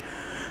happening.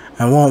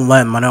 I won't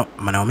let I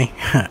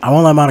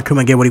won't let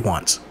Monokuma get what he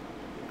wants.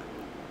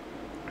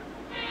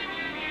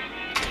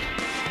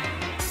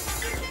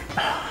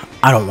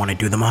 I don't want to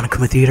do the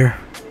Monokuma Theater.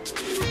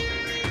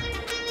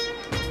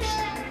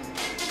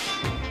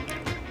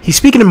 He's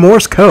speaking in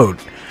Morse code.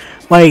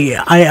 Like,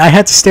 I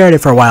had to stare at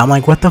it for a while. I'm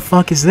like, what the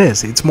fuck is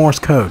this? It's Morse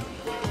code.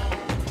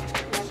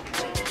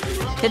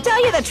 To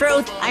tell you the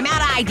truth, I'm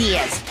out of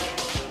ideas.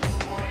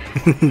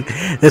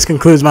 This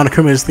concludes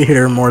Monokuma's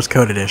Theater Morse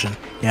Code Edition.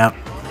 Yep.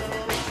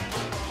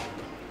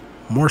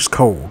 Morse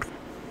code.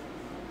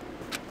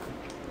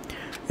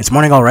 It's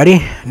morning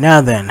already?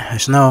 Now then,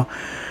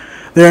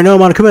 there are no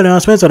Monokuma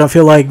announcements. I don't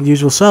feel like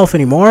usual self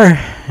anymore.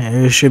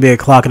 There should be a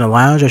clock in the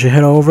lounge. I should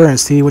head over and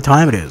see what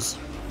time it is.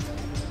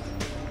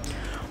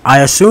 I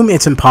assume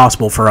it's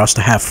impossible for us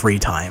to have free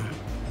time.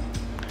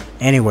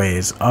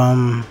 Anyways,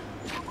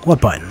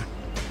 what button?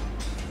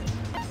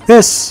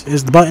 This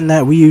is the button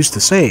that we use to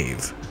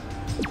save.